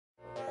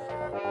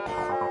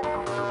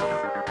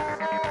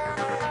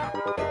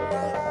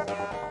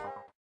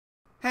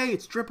Hey,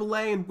 it's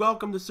AAA and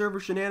welcome to server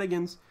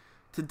Shenanagins.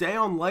 Today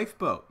on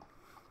LifeBoat.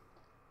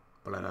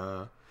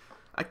 I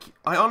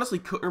honestly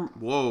couldn't...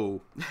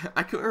 Whoa.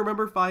 I couldn't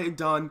remember if I had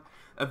done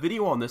a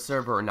video on this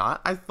server or not.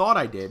 I thought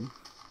I did.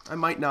 I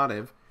might not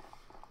have.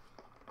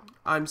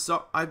 Alright,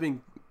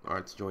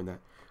 let's join that.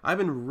 I've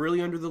been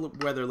really under the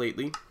weather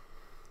lately.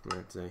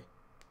 Let's say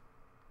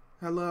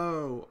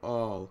hello,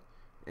 all,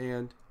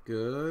 and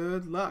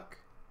good luck.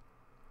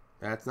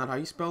 That's not how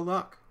you spell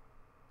luck.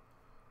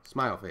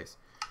 Smile face.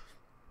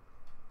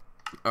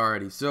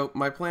 Alrighty, so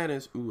my plan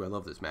is... Ooh, I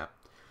love this map.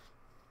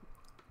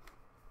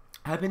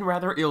 I've been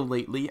rather ill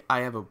lately.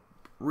 I have a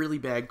really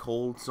bad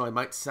cold, so I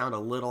might sound a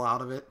little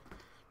out of it.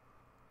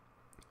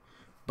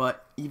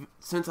 But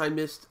since I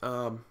missed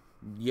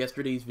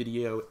yesterday's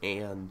video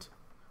and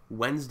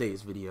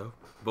Wednesday's video,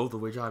 both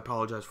of which I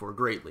apologize for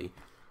greatly,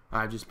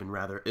 I've just been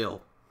rather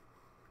ill.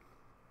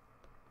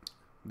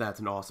 That's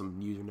an awesome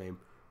username.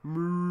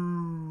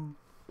 Moo.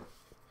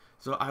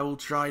 So I will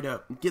try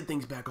to get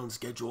things back on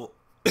schedule.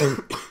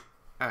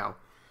 Ow.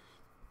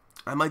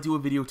 I might do a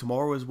video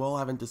tomorrow as well. I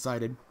haven't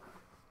decided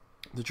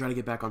to try to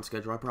get back on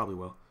schedule. I probably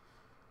will.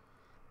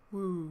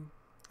 Woo.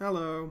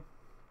 Hello.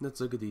 Let's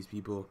look at these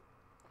people.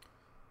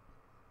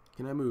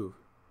 Can I move?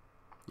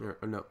 Oh,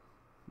 no.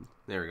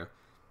 There we go.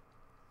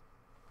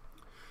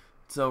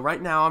 So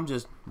right now I'm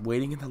just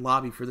waiting in the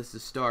lobby for this to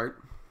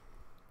start.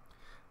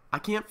 I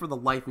can't for the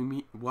life of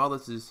me...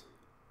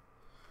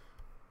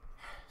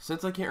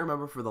 Since I can't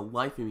remember for the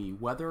life of me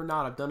whether or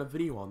not I've done a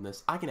video on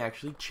this, I can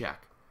actually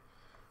check.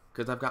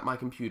 Because I've got my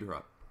computer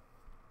up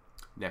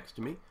next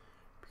to me.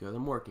 Because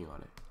I'm working on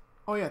it.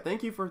 Oh yeah,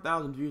 thank you for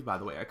 1,000 views, by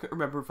the way. I couldn't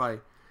remember if I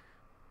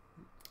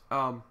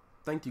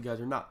thanked you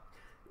guys or not.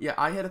 Yeah,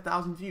 I had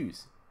 1,000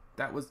 views.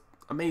 That was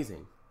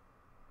amazing.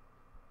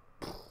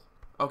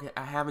 Okay,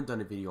 I haven't done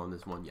a video on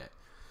this one yet.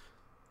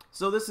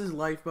 So this is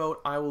LifeBoat.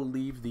 I will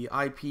leave the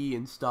IP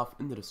and stuff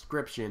in the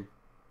description,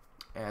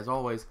 as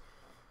always.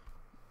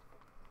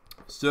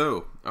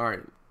 So,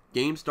 alright.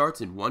 Game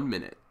starts in 1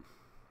 minute.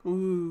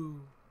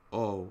 Ooh.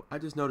 Oh, I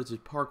just noticed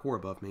there's parkour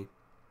above me.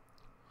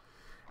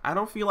 I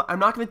don't feel like... I'm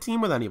not going to team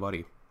with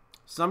anybody.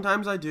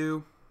 Sometimes I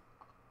do.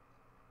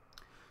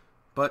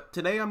 But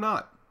today I'm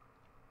not.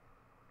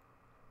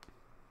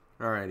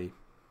 Alrighty.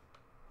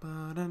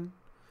 I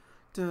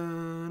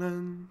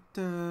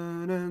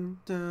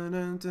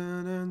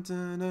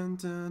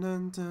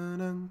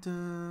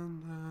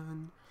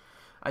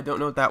don't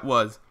know what that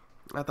was.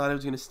 I thought it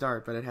was going to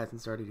start, but it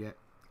hasn't started yet.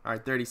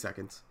 Alright, 30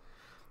 seconds.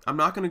 I'm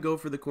not going to go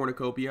for the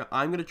cornucopia.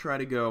 I'm going to try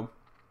to go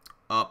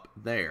up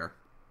there.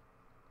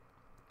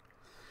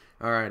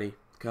 Alrighty,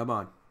 come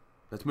on.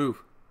 Let's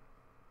move.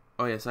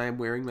 Oh yes, I am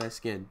wearing my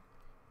skin.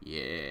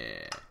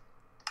 Yeah.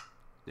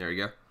 There we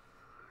go.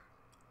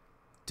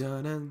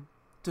 Dun-dun,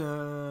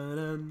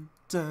 dun-dun,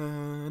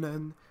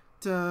 dun-dun,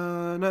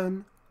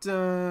 dun-dun,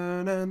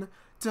 dun-dun,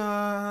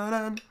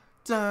 dun-dun,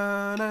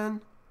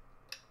 dun-dun.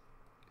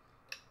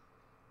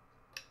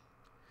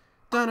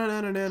 I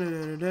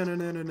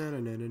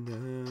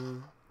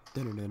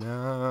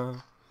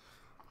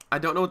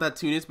don't know what that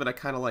tune is, but I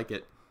kind of like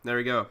it. There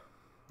we go.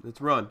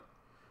 Let's run.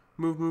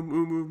 Move, move,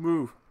 move, move,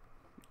 move.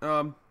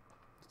 Let's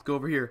go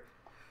over here.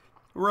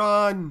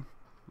 Run.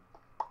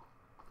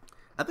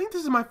 I think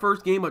this is my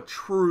first game of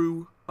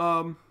true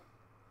Hunger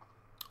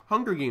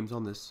Games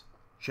on this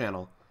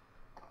channel.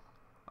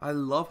 I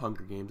love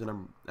Hunger Games, and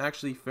I'm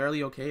actually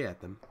fairly okay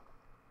at them.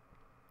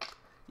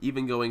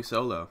 Even going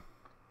solo.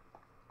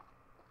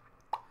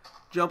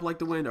 Jump like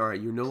the wind. Alright,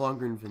 you're no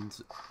longer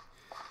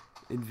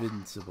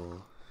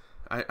invincible.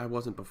 I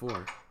wasn't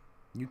before.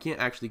 You can't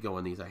actually go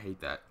on these. I hate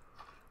that.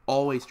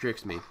 Always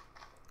tricks me.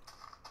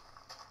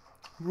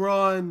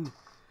 Run!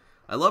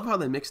 I love how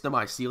they mix the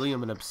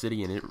mycelium and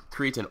obsidian. It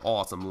creates an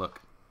awesome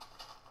look.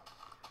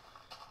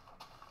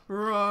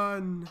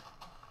 Run!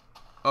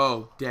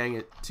 Oh, dang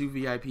it. 2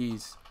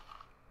 VIPs.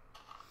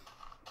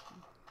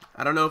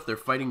 I don't know if they're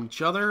fighting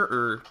each other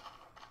or...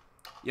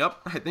 Yep,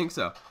 I think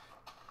so.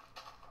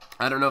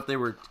 I don't know if they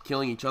were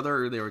killing each other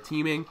or they were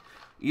teaming.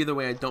 Either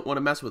way, I don't want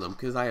to mess with them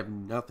because I have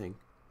nothing.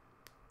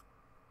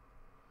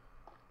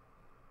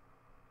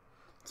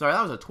 Sorry,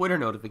 that was a Twitter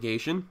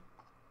notification.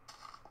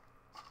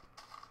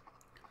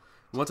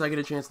 Once I get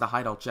a chance to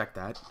hide, I'll check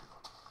that.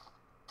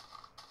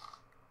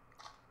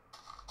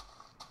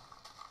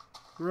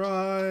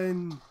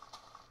 Run!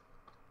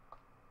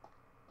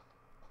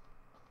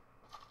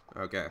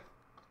 Okay.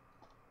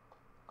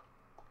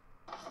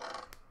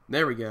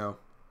 There we go.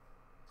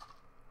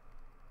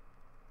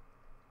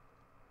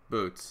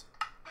 Boots.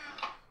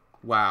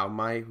 Wow,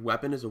 my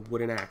weapon is a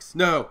wooden axe.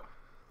 No!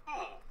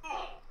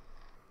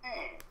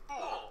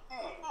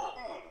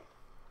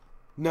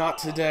 Not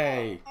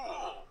today.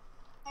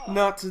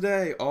 Not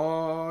today.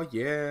 Oh,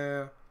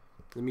 yeah.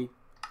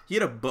 He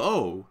had a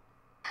bow.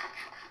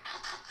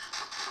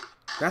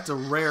 That's a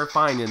rare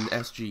find in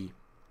SG.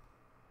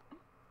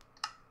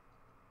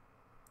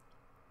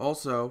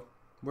 Also,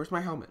 where's my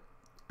helmet?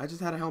 I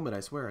just had a helmet, I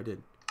swear I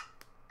did.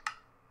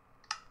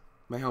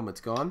 My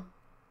helmet's gone.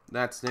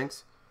 That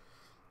stinks.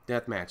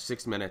 Deathmatch,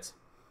 6 minutes.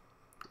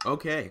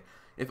 Okay,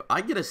 if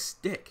I get a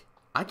stick,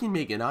 I can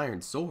make an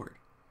iron sword.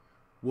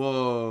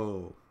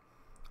 Whoa.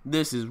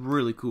 This is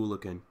really cool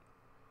looking.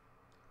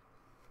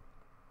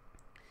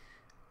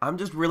 I'm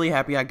just really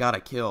happy I got a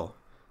kill.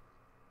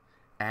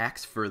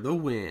 Axe for the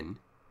win.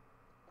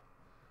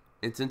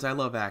 And since I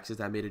love axes,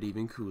 that made it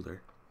even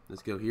cooler.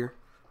 Let's go here.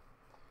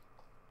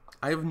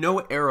 I have no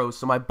arrows,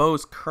 so my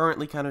bow's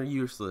currently kind of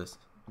useless.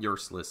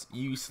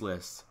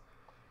 Useless.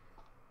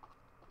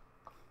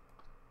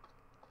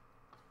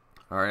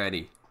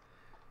 Alrighty.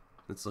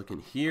 Let's look in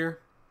here.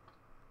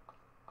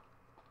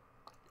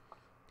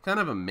 Kind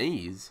of a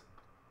maze.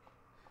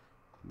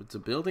 It's a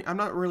building. I'm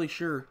not really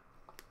sure.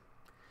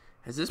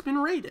 Has this been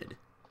raided?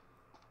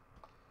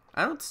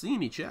 I don't see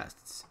any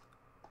chests.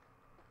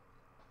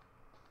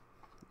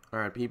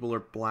 Alright, people are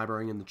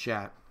blabbering in the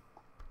chat.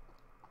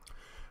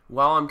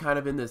 While I'm kind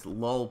of in this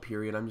lull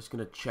period, I'm just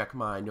going to check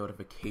my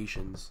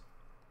notifications.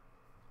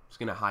 Just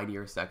going to hide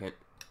here a second.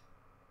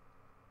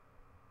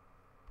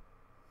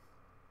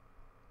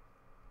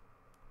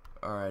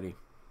 Alrighty.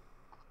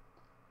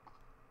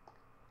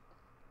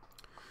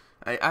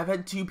 I've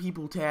had 2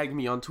 people tag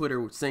me on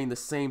Twitter saying the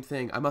same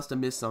thing. I must have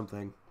missed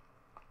something.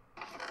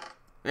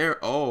 There.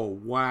 Oh,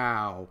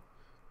 wow.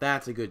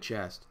 That's a good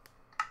chest.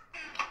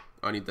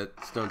 I need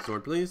that stone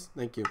sword, please.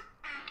 Thank you.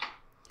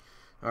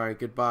 Alright,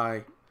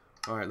 goodbye.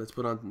 Alright, let's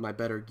put on my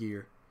better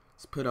gear.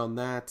 Let's put on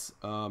that.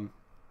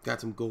 Got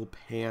some gold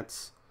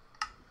pants.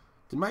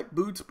 Did my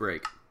boots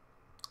break?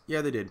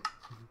 Yeah, they did.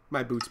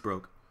 My boots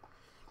broke.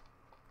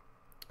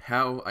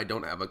 How? I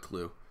don't have a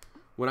clue.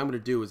 What I'm going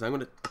to do is I'm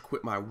going to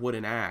equip my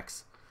wooden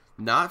axe.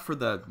 Not for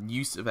the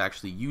use of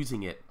actually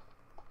using it,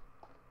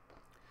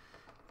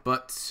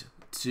 but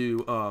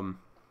to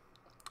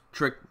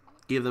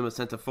give them a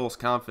sense of false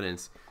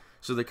confidence.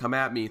 So they come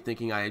at me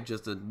thinking I had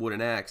just a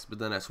wooden axe, but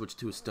then I switched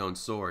to a stone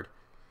sword.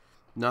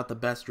 Not the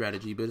best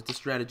strategy, but it's a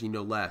strategy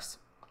no less.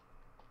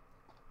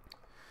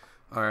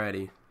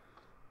 Alrighty.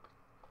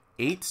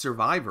 8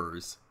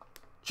 survivors.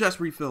 Chest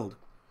refilled.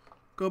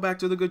 Go back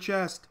to the good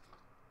chest.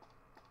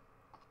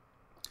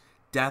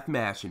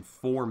 Deathmatch in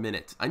 4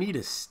 minutes. I need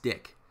a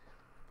stick.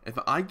 If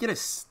I get a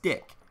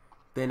stick,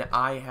 then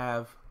I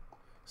have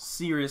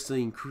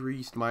seriously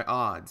increased my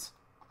odds.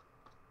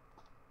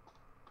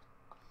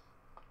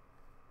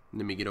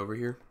 Let me get over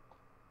here.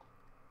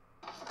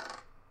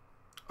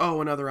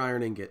 Oh, another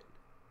iron ingot.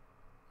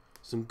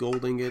 Some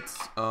gold ingots.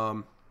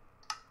 Let's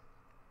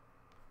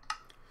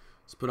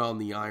put on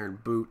the iron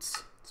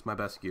boots. It's my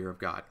best gear I've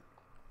got.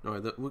 No,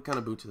 what kind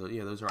of boots are those?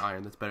 Yeah, those are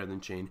iron. That's better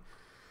than chain.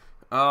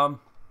 I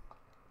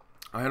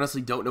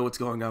honestly don't know what's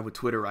going on with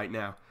Twitter right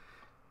now.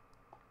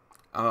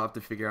 I'll have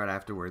to figure out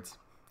afterwards.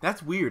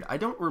 That's weird. I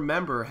don't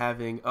remember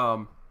having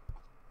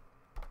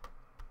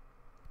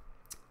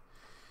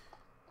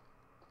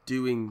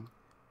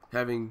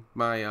having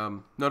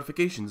my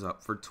notifications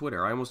up for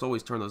Twitter. I almost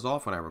always turn those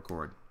off when I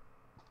record.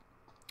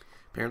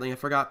 Apparently I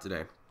forgot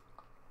today.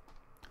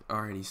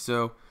 Alrighty,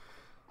 so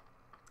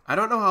I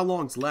don't know how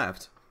long's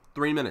left.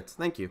 3 minutes.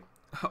 Thank you.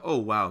 Oh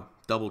wow,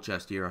 double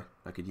chest here.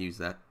 I could use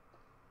that.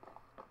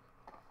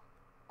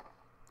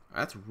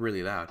 That's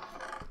really loud.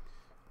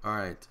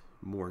 Alright,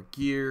 more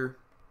gear.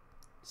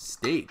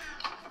 Steak.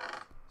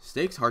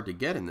 Steak's hard to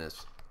get in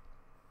this.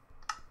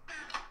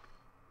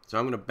 So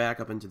I'm going to back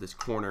up into this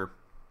corner.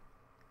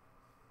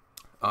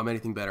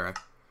 Anything better?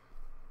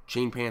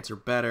 Chain pants are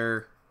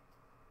better.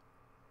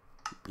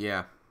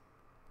 Yeah.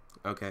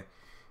 Okay.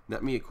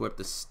 Let me equip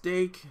the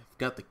steak. I've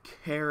got the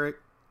carrot.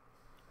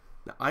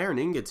 The iron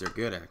ingots are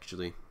good,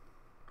 actually.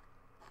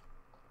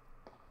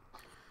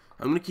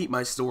 I'm going to keep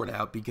my sword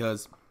out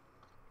because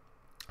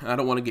I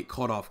don't want to get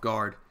caught off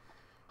guard.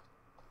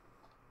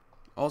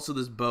 Also,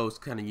 this bow's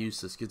kind of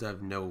useless because I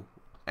have no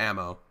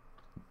ammo.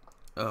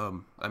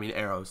 I mean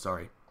arrows,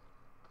 sorry.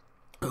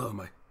 Oh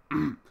my.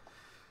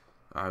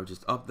 I was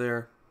just up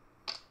there.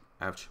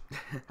 Ouch.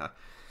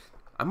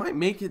 I might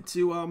make it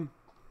to,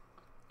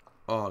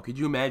 oh, could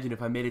you imagine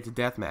if I made it to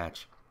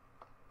deathmatch?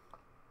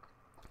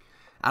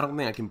 I don't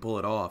think I can pull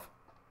it off.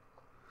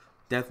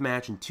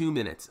 Deathmatch in 2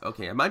 minutes.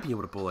 Okay, I might be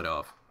able to pull it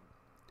off.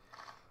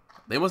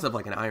 They must have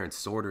like an iron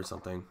sword or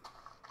something.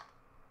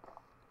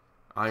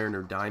 Iron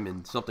or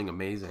diamond. Something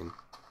amazing.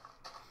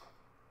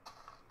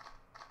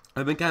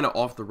 I've been kind of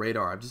off the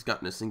radar. I've just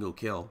gotten a single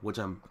kill, which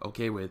I'm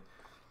okay with.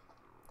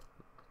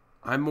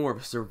 I'm more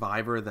of a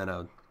survivor than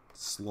a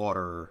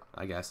slaughterer,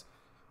 I guess.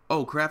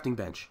 Oh, crafting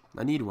bench.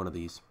 I need one of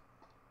these.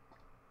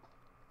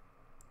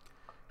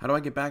 How do I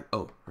get back?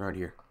 Oh, right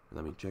here.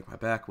 Let me check my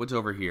back. What's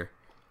over here?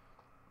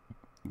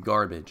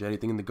 Garbage.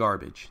 Anything in the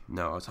garbage?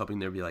 No, I was hoping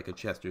there'd be like a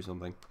chest or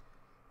something.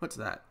 What's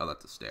that? Oh,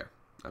 that's a stair.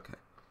 Okay.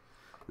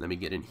 Let me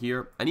get in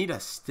here. I need a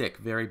stick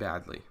very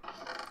badly.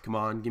 Come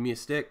on, give me a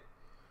stick.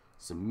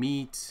 Some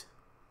meat.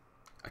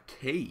 A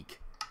cake.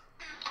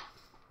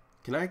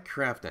 Can I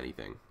craft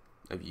anything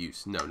of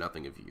use? No,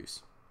 nothing of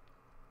use.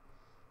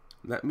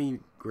 Let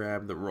me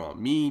grab the raw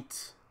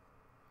meat.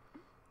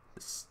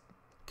 This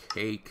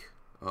cake.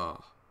 Oh,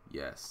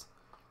 yes.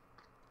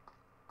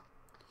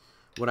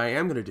 What I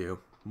am going to do,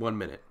 1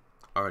 minute.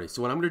 Alrighty,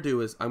 so what I'm going to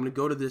do is I'm going to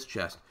go to this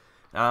chest.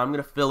 And I'm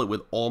going to fill it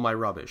with all my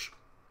rubbish.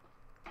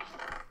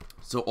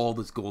 So all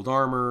this gold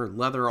armor,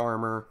 leather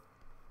armor.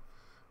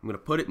 I'm going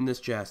to put it in this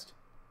chest.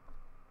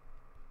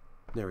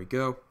 There we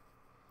go.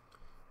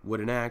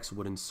 Wooden axe,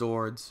 wooden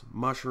swords,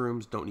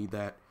 mushrooms, don't need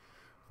that.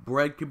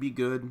 Bread could be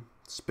good.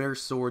 Spare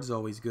sword's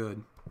always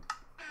good.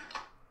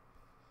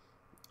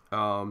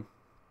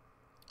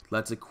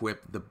 Let's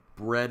equip the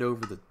bread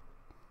over the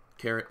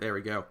carrot. There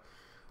we go.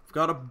 I've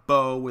got a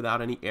bow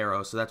without any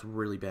arrows, so that's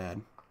really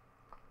bad.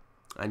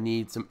 I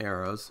need some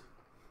arrows.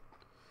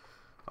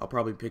 I'll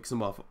probably pick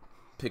some up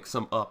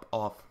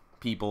off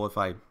people if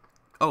I...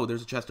 Oh,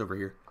 there's a chest over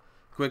here.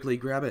 Quickly,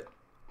 grab it.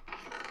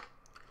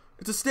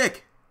 It's a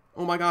stick!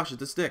 Oh my gosh,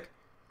 it's a stick.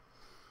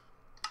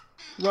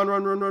 Run,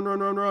 run, run, run, run,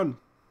 run, run.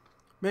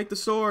 Make the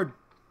sword.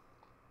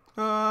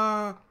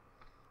 Ah.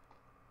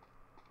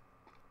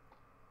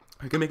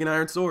 I can make an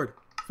iron sword.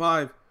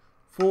 5,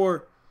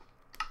 4.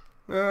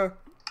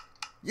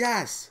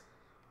 Yes!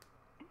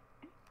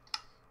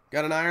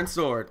 Got an iron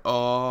sword.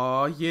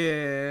 Oh,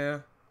 yeah.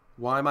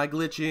 Why am I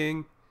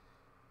glitching?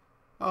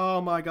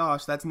 Oh my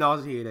gosh, that's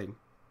nauseating.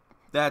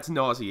 That's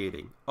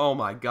nauseating. Oh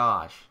my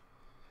gosh.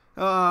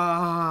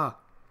 Ah!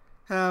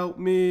 Help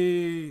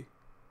me!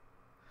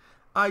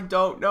 I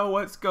don't know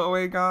what's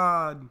going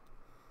on.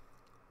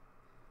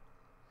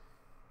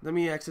 Let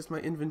me access my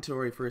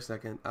inventory for a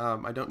second.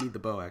 I don't need the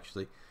bow,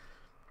 actually.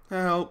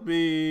 Help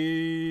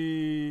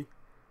me!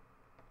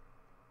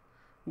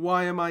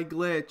 Why am I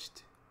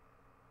glitched?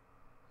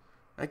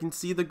 I can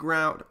see the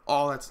ground.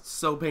 Oh, that's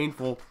so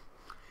painful.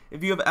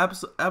 If you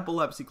have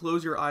epilepsy,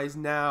 close your eyes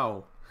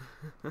now.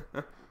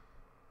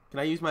 Can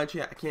I use my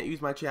chat? I can't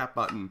use my chat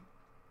button.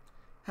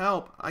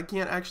 Help! I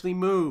can't actually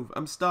move.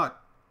 I'm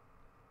stuck.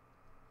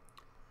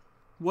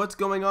 What's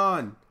going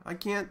on? I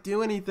can't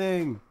do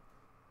anything.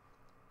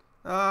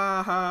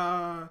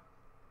 Ah!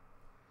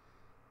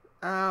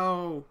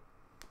 Ow!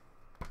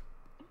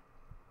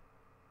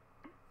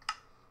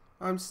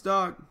 I'm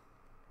stuck.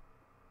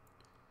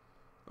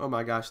 Oh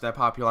my gosh, that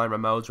Popular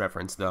Ramones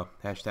reference though.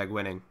 Hashtag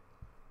winning.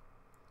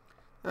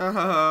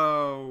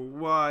 Oh,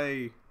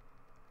 why?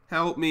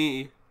 Help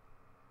me.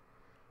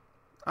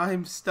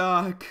 I'm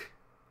stuck.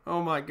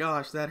 Oh my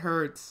gosh, that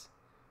hurts.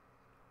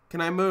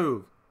 Can I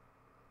move?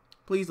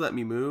 Please let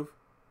me move.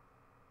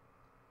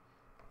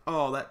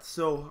 Oh, that's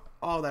so...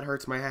 Oh, that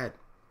hurts my head.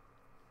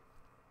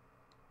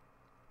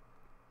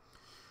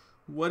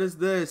 What is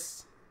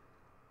this?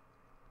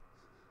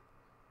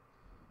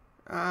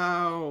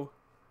 Ow.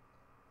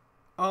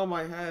 Oh,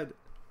 my head.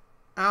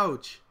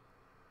 Ouch.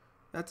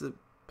 That's a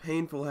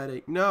painful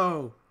headache.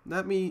 No.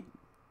 Let me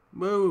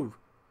move.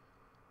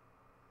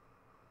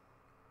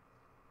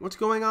 What's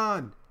going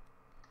on?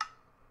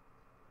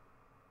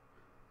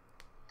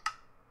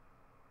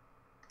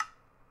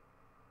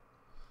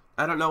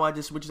 I don't know. I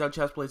just switched out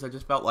chest plates. I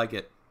just felt like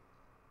it.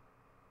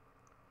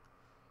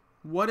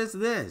 What is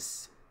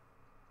this?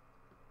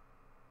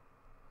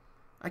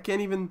 I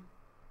can't even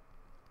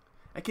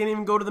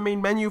go to the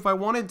main menu if I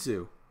wanted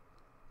to.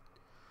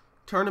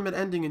 Tournament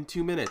ending in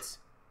 2 minutes.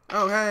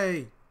 Oh,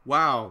 hey.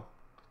 Wow.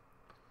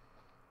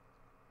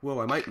 Whoa,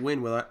 I might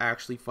win without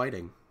actually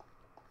fighting.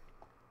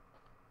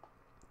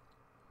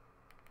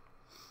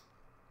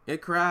 It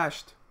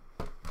crashed.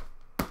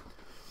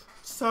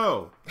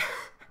 So...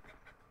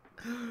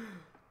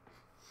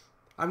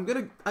 I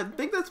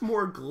think that's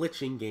more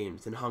glitching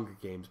games than Hunger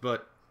Games,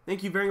 but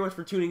thank you very much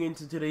for tuning in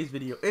to today's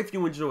video. If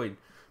you enjoyed,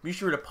 be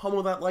sure to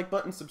pummel that like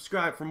button,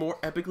 subscribe for more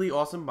epically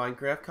awesome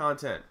Minecraft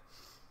content.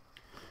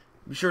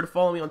 Be sure to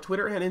follow me on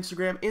Twitter and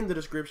Instagram in the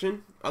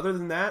description. Other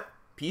than that,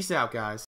 peace out, guys.